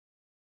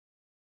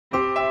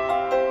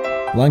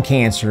Lung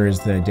cancer is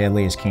the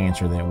deadliest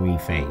cancer that we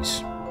face.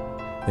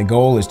 The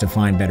goal is to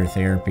find better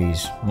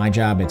therapies. My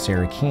job at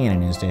Sarah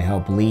Cannon is to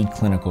help lead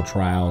clinical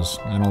trials,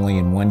 not only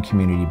in one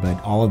community,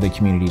 but all of the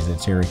communities that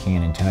Sarah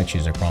Cannon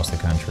touches across the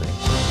country.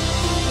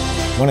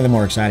 One of the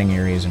more exciting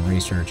areas in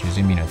research is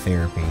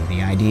immunotherapy,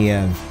 the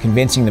idea of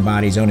convincing the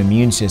body's own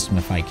immune system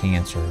to fight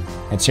cancer.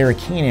 At Sarah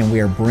Cannon,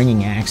 we are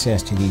bringing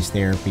access to these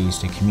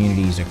therapies to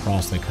communities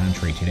across the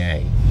country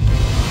today.